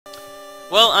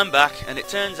Well, I'm back, and it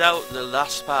turns out the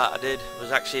last part I did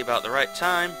was actually about the right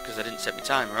time, because I didn't set my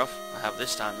timer off. I have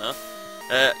this time, though.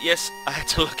 Yes, I had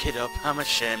to look it up. I'm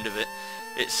ashamed of it.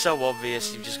 It's so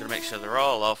obvious, you've just got to make sure they're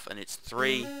all off, and it's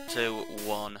 3, 2,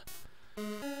 1.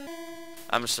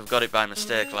 I must have got it by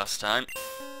mistake last time.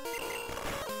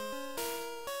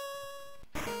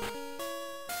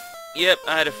 Yep,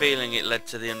 I had a feeling it led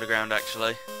to the underground,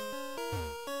 actually.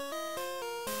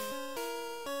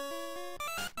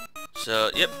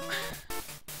 So, yep.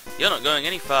 You're not going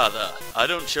any farther. I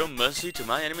don't show mercy to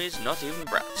my enemies, not even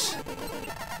brats.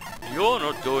 You're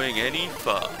not going any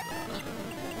farther.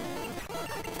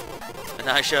 And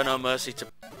I show no mercy to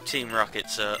Team Rocket,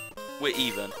 so we're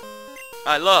even.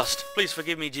 I lost. Please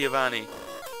forgive me, Giovanni.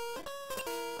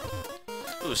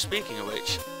 Ooh, speaking of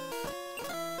which...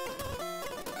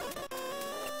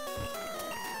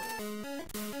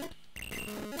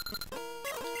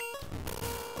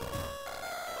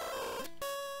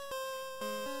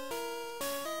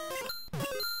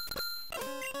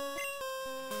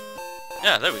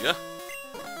 yeah, there we go.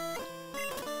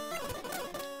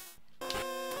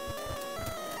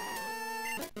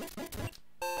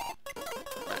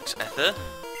 Max Ether.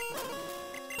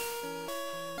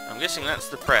 I'm guessing that's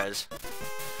the Prez.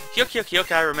 Yuck, yuck,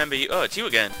 yuck, I remember you. Oh, it's you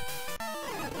again.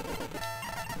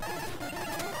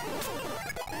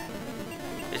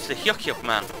 It's the Yuck, yuck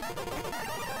man.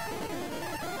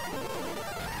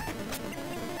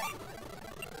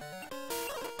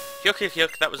 Yuck, yuck,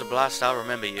 yuck, that was a blast, I'll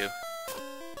remember you.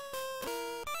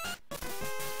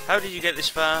 How did you get this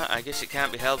far? I guess it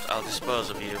can't be helped, I'll dispose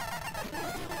of you.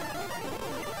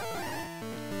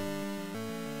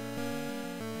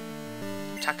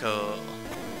 Taco.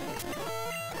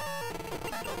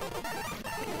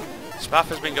 Spaff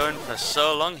has been going for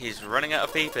so long, he's running out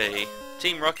of PP.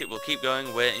 Team Rocket will keep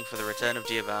going, waiting for the return of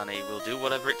Giovanni. We'll do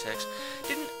whatever it takes.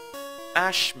 Didn't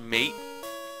Ash meet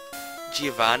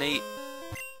Giovanni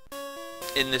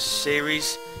in this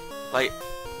series, like,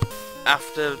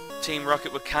 after Team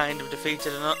Rocket were kind of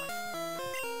defeated or not?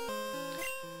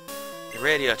 The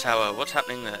radio tower, what's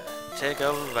happening there? Take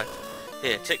over, but...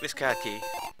 here, take this card key.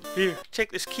 Here,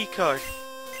 take this key card.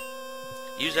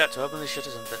 Use that to open the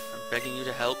shutters. I'm begging you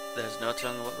to help. There's no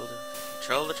telling what will do.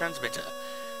 Control the transmitter.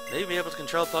 May be able to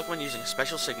control Pokemon using a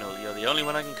special signal. You're the only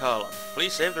one I can call on.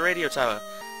 Please save the radio tower.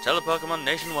 Tell the Pokemon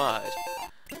nationwide.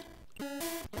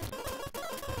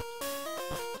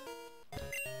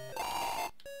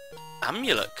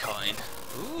 Amulet coin.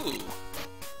 Ooh.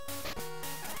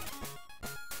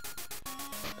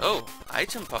 Oh,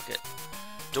 item pocket.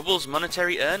 Doubles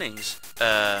monetary earnings.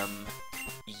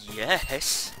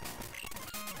 Yes.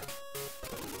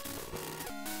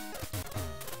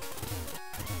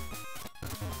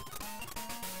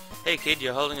 Hey kid,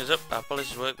 you're holding us up. Our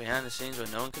policies work behind the scenes where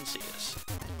no one can see us.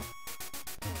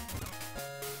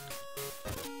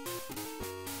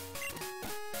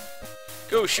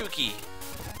 Go Shuki!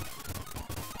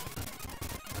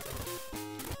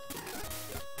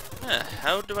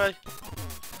 How do I...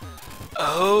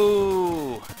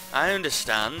 oh! I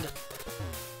understand.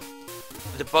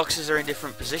 The boxes are in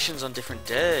different positions on different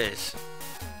days.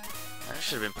 That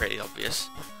should have been pretty obvious.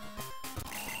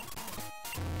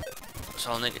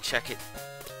 So I'll need to check it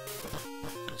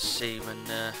and see when...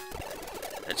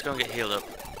 let's go and get healed up.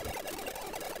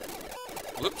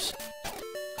 Whoops.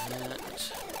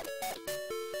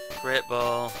 Great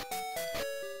ball.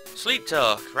 Sleep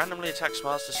talk. Randomly attacks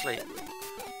whilst asleep.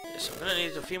 Yes, I'm gonna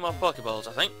need a few more Pokeballs,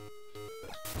 I think.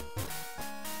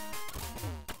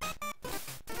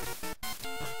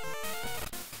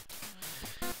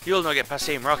 You'll not get past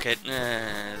Team Rocket.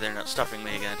 They're not stopping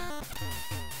me again.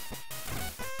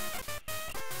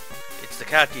 It's the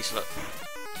card key slot.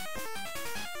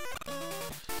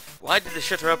 Why did the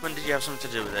shutter open? Did you have something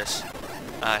to do with this?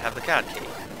 I have the card key.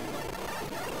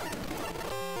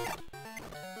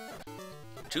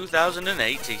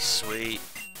 2080, sweet.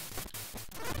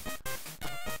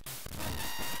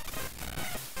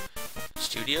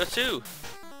 Studio 2.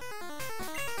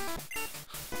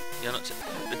 You're not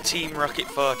the Team Rocket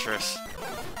Fortress.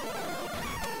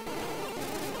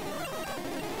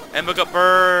 Ember got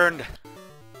burned.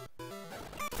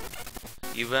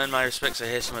 You've earned my respect, so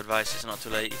here's some advice. It's not too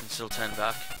late. You can still turn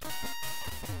back.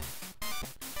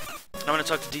 I want to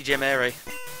talk to DJ Mary.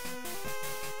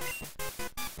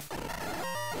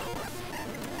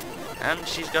 And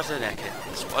she's got her neck in.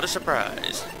 What a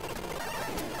surprise.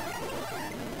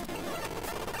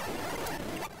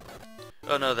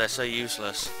 Oh no, they're so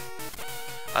useless.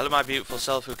 I love my beautiful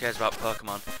self, who cares about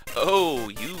Pokemon? Oh,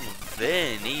 you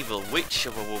vain, evil witch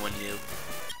of a woman, you.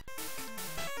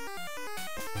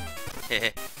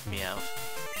 Heh, meow.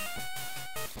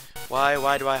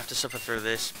 Why do I have to suffer through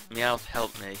this? Meowth,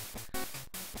 help me.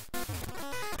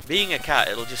 Being a cat,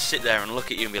 it'll just sit there and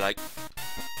look at you and be like,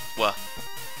 what?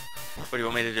 What do you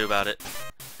want me to do about it?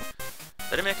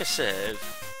 Let me make a save.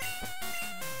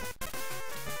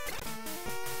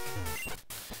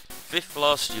 5th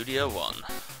floor, Studio 1.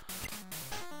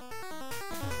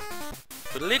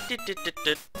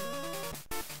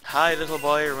 Hi, little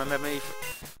boy, remember me?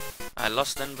 I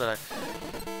lost then, but I...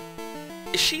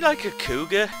 Is she like a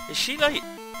cougar? Is she like...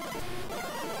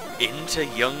 into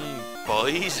young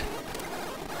boys?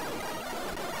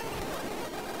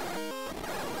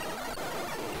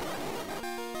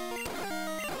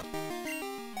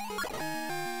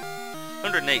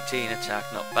 $118 attack,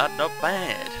 not bad, not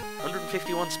bad.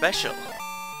 151 special.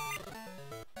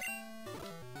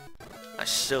 I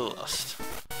still lost.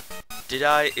 Did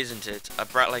I? Isn't it? A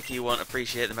brat like you won't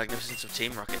appreciate the magnificence of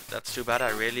Team Rocket. That's too bad, I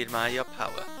really admire your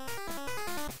power.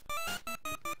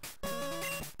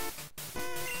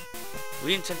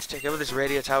 We intend to take over this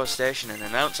radio tower station and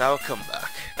announce our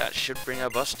comeback. That should bring our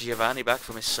boss Giovanni back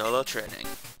from his solo training.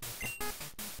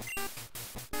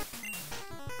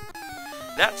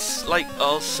 That's like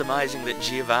all surmising that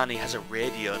Giovanni has a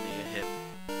radio near him.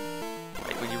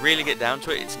 Like, when you really get down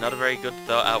to it, it's not a very good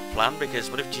thought out plan, because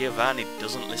what if Giovanni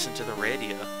doesn't listen to the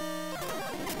radio?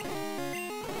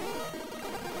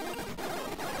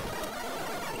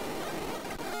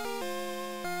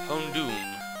 Hondoon.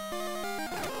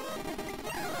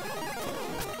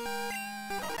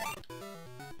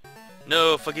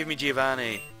 No, forgive me,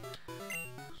 Giovanni.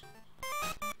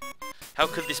 How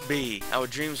could this be? Our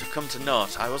dreams have come to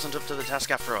naught. I wasn't up to the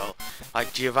task after all.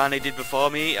 Like Giovanni did before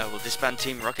me, I will disband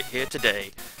Team Rocket here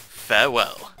today.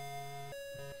 Farewell.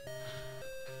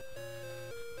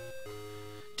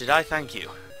 Did I thank you?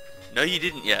 No, you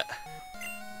didn't yet.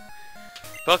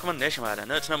 Pokemon Nationwide, I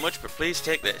know it's not much, but please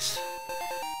take this.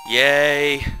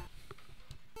 Yay!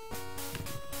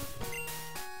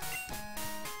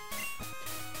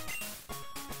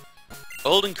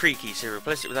 Old and creaky, so we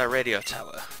replaced it with our radio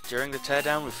tower. During the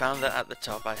teardown, we found that at the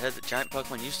top. I heard that giant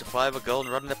Pokemon used to fly over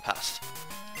Goldenrod in the past.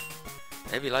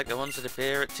 Maybe like the ones that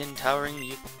appear at Tin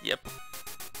Towering. Yep.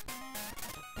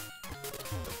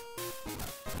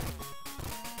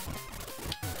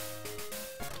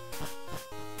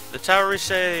 The tower is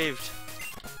saved.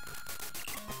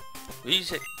 What did you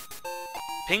say?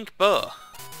 Pink bow.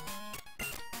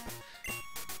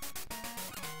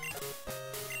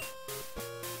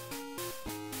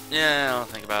 Yeah, I'll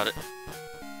think about it.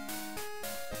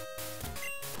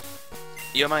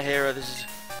 You're my hero, this is...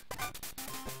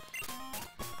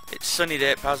 It's sunny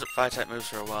day, it powers up fire-type moves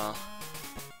for a while.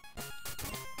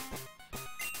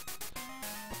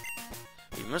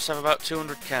 You must have about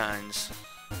 200 kinds.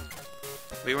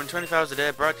 We run 24 hours a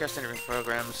day, broadcasting different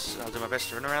programs. I'll do my best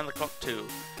to run around the clock too.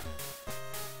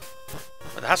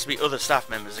 But there has to be other staff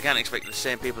members, I can't expect the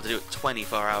same people to do it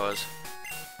 24 hours.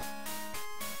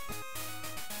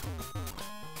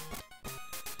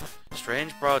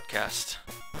 Strange broadcast.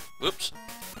 Whoops.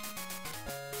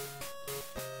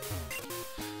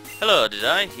 Hello, did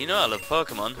I? You know I love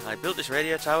Pokemon. I built this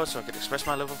radio tower so I could express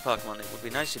my love of Pokemon. It would be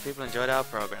nice if people enjoyed our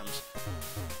programs.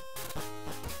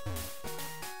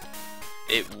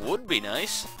 It would be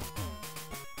nice.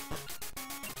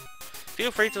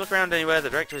 Feel free to look around anywhere.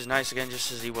 The director is nice again,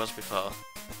 just as he was before.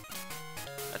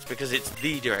 That's because it's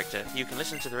the director. You can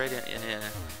listen to the radio...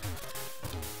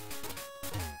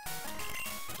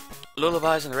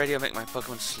 Lullabies on the radio make my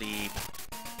Pokemon sleep.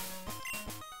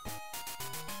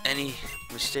 Any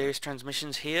mysterious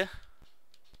transmissions here?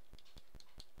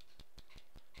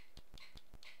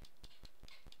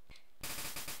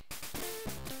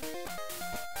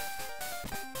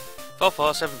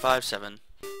 Four 757.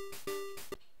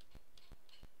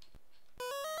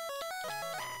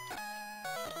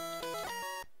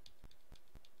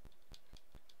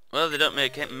 Well, they don't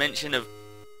make mention of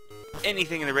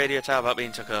anything in the radio tower about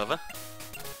being took over.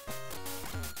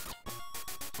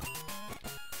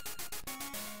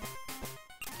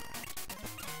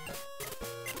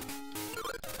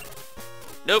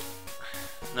 Nope.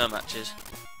 No matches.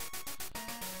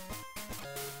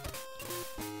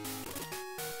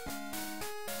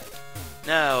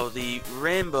 Now, the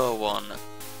rainbow one.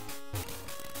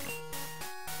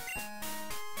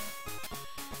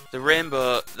 The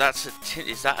rainbow, that's a tin,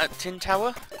 is that a Tin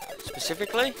Tower?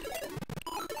 Specifically?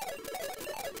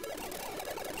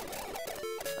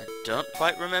 I don't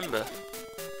quite remember.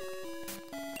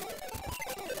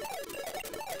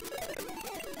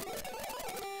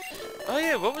 Oh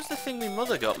yeah, what was the thing my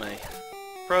mother got me?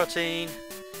 Protein.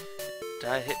 Did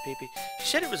I hit PP? She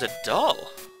said it was a doll.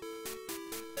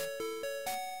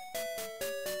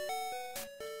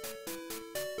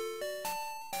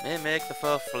 May make the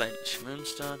foe flinch.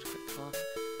 Moonstone, quick claw.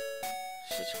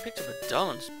 Shit, you picked up a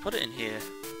doll and put it in here.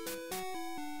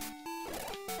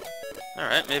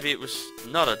 Alright, maybe it was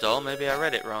not a doll, maybe I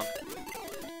read it wrong.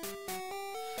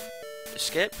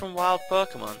 Escape from wild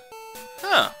Pokemon.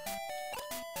 Huh.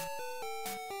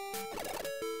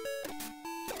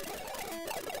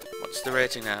 What's the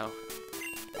rating now?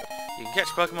 You can catch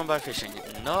Pokemon by fishing.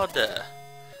 No duh.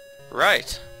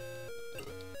 Right.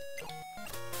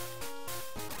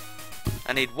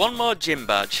 I need one more gym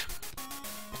badge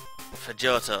for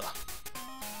Johto.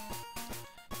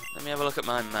 Let me have a look at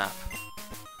my map.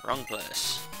 Wrong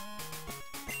place.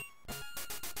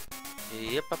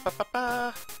 Yep.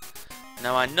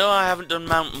 Now I know I haven't done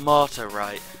Mount Mortar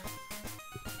right.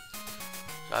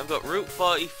 So I've got Route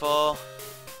 44.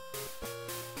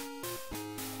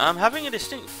 I'm having a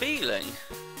distinct feeling.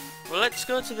 Well, let's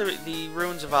go to the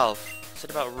Ruins of Alph. It's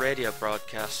about radio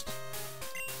broadcast.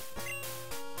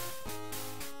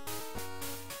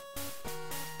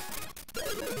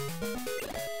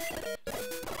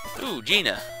 Ooh,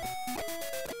 Gina.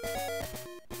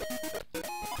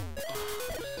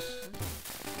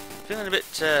 Feeling a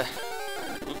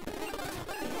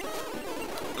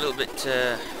little bit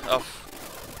off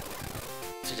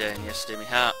today and yesterday. My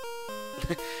heart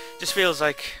just feels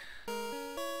like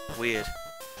weird.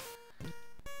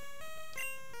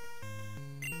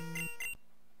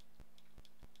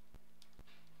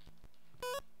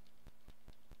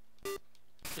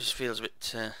 Just feels a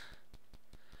bit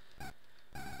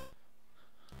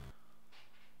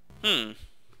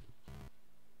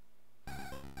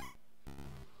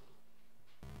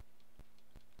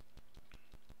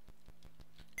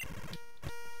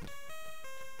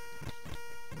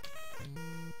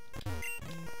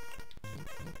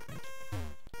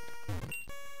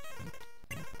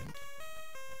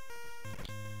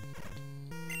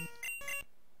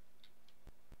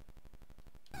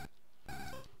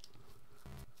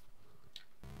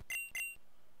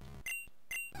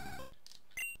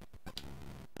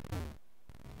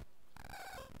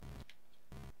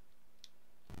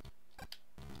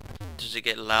Does it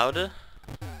get louder?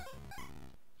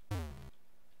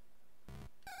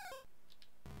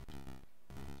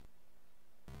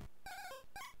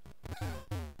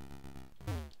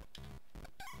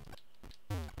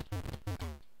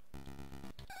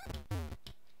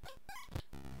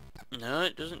 No,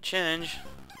 it doesn't change.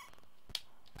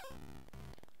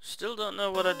 Still don't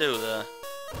know what I do there.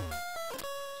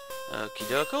 Okie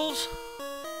dokles.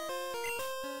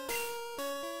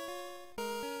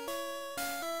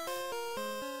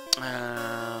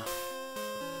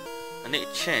 I need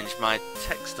to change my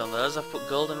text on those. I've put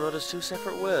Golden Road as two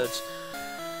separate words.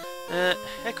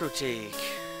 Ecruteak.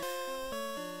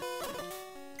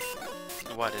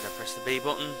 Why did I press the B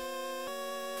button?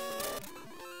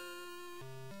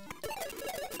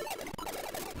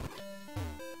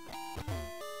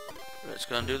 Let's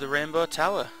go and do the Rainbow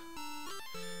Tower.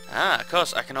 Ah, of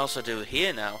course, I can also do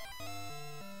here now.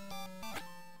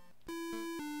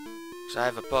 Because I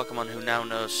have a Pokemon who now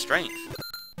knows Strength.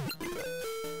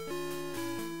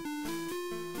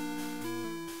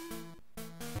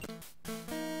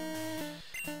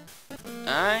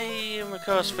 I am, of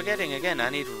course, forgetting again, I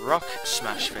need Rock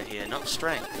Smash for here, not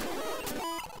Strength.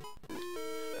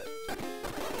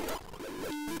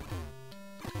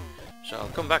 So I'll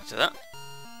come back to that.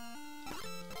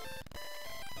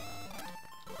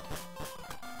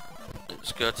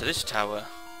 Let's go to this tower.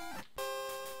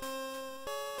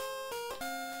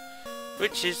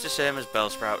 Which is the same as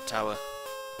Bellsprout Tower.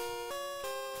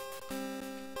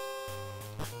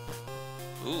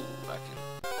 Ooh, I can...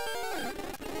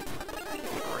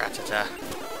 Ratata.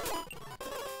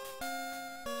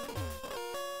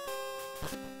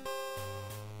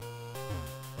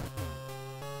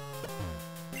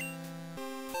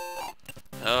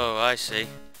 Oh, I see.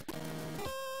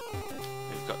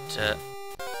 We've got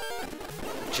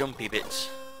jumpy bits.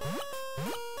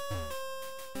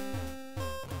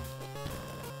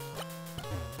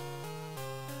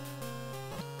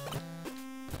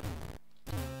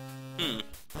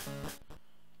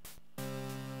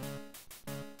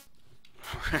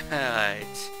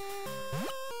 Right.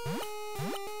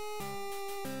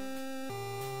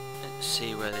 Let's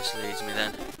see where this leads me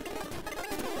then.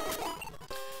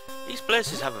 These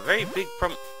places have a very big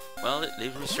problem. Well, it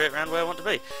leads me straight around where I want to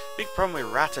be. Big problem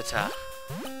with Rattata.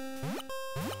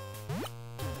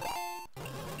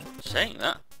 Saying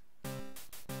that.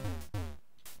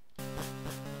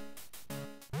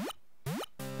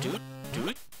 Do it.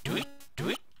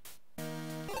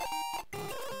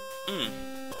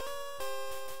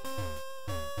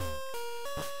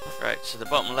 Right, so the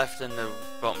bottom left and the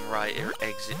bottom right are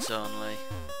exits only.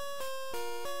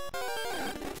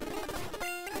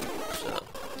 So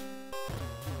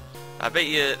I bet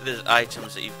you there's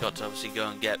items that you've got to obviously go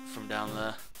and get from down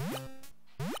there.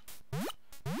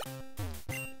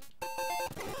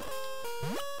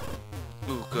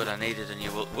 Ooh, good, I needed a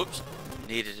new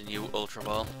needed a new Ultra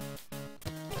Ball.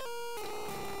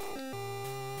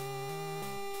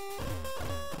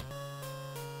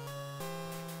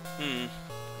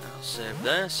 I'll save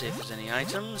there, see if there's any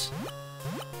items.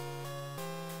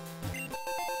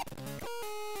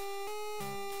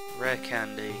 Rare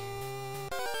candy.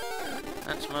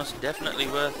 That's most definitely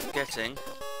worth getting,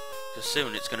 because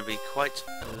soon it's going to be quite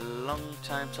a long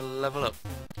time to level up.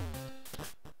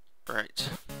 Right.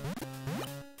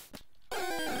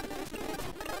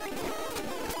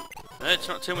 It's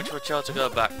not too much of a chore to go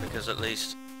back, because at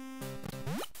least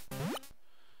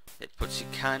it puts you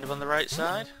kind of on the right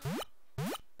side.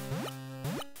 I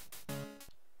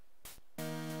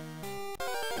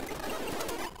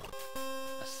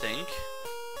think.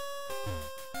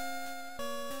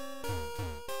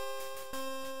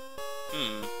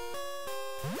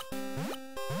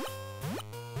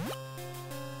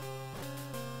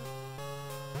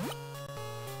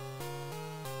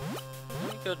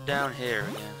 Let me go down here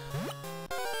again.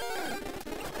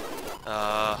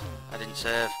 I didn't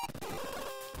save.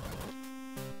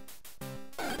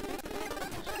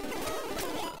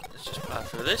 Let's just plow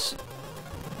through this.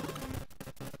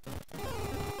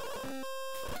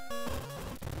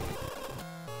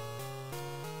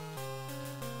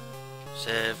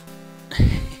 Save.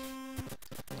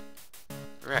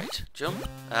 Right, jump.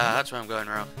 Ah, that's where I'm going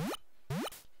wrong.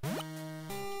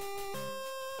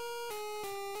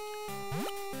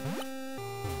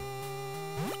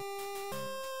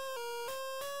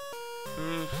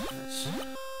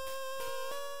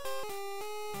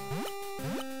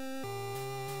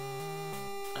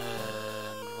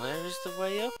 And where is the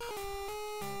way up?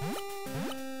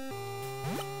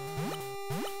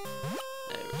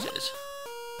 There it is.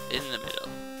 In the middle.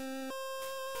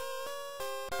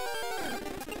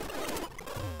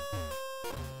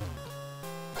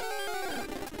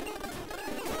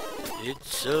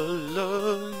 It's a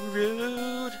long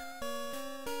road.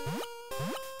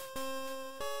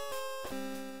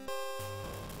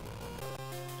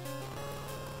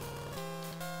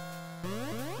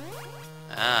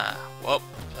 Ah, whoop,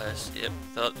 place. Yep,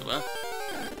 thought they were.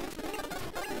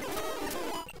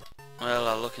 Well,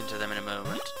 I'll look into them in a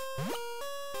moment.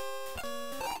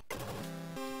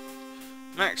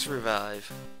 Max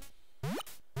revive.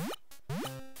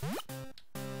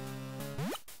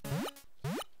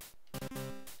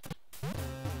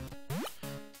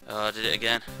 Oh, I did it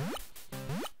again.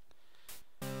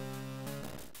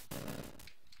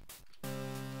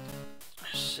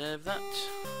 Save that.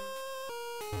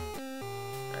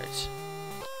 Right.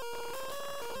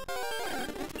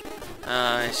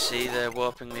 I see they're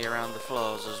warping me around the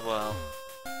floors as well.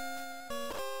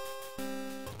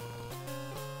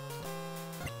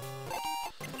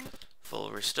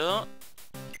 Full restore.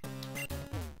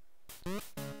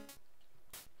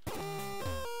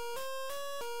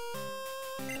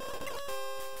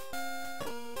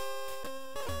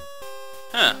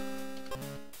 Huh.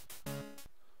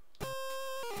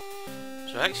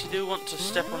 So I actually do want to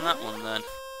step on that one then.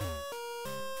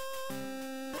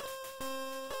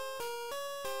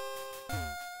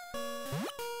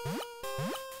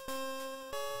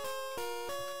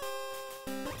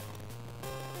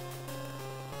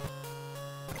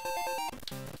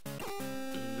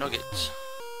 Nuggets.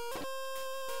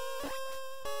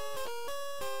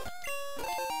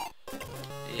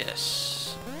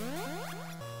 Yes.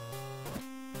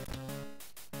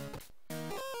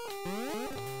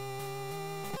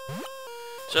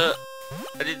 So,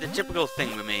 I did the typical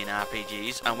thing with me in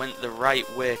RPGs. I went the right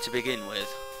way to begin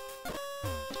with.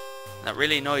 That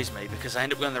really annoys me because I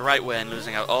end up going the right way and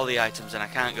losing out all the items, and I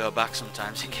can't go back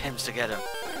sometimes in games to get them.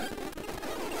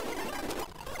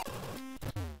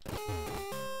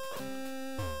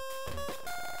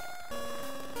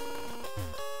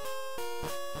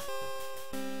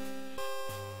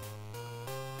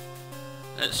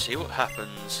 Let's see what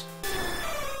happens.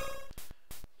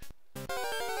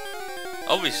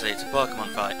 Obviously, it's a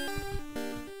Pokemon fight.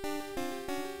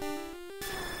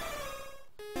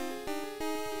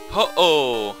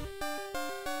 Ho-oh!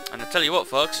 And I tell you what,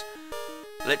 folks,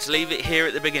 let's leave it here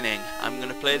at the beginning. I'm going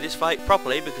to play this fight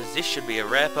properly because this should be a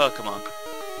rare Pokemon.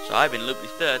 So I've been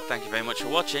Looply3rd, thank you very much for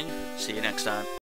watching, see you next time.